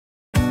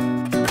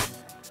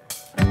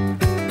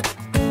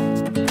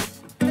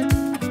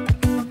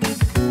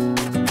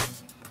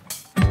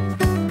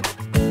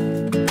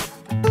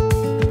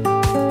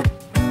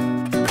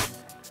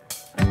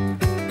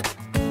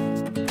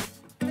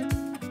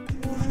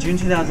June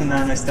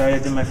 2009 I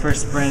started, did my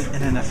first sprint, and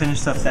then I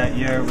finished up that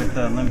year with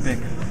the Olympic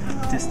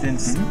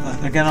distance,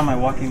 again on my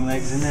walking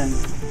legs, and then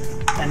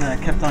I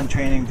kept on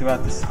training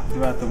throughout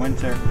the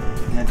winter,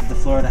 and I did the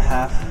Florida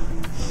half.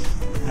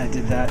 I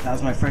did that. That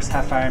was my first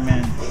half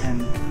Ironman,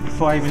 and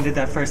before I even did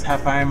that first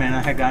half Ironman,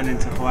 I had gotten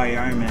into Hawaii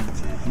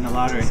Ironman in the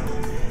lottery,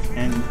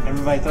 and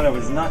everybody thought I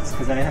was nuts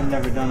because I had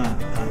never done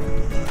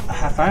a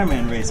half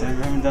Ironman race. I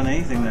haven't done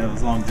anything that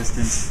was long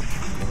distance,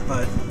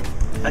 but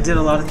I did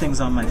a lot of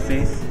things on my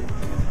faith.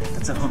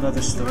 That's a whole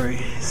other story.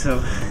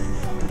 So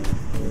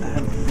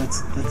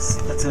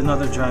that's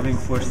another driving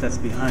force that's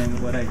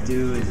behind what I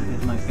do is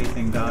my faith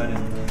in God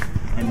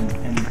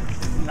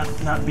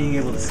and not being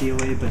able to see a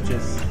way, but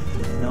just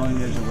knowing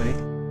there's a way.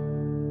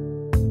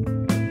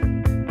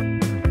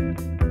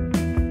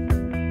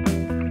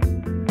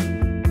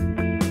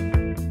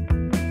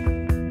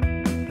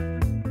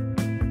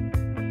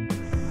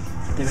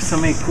 There were so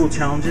many cool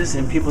challenges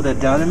and people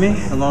that doubted me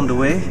along the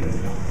way,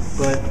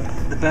 but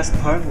the best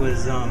part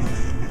was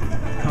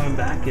coming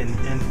back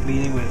and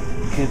meeting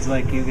with kids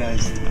like you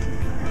guys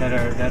that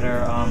are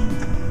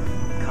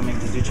coming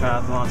to do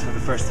triathlons for the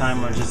first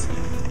time or just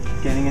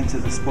getting into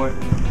the sport.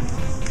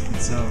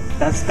 So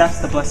that's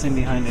the blessing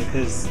behind it,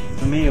 because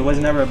for me it was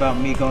never about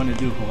me going to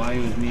do Hawaii.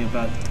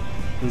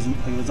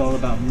 It was all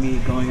about me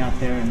going out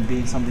there and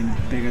being something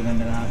bigger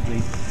than an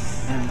athlete,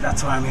 and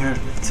that's why I'm here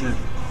to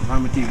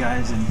run with you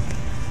guys and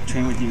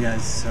train with you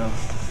guys. So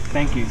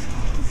thank you.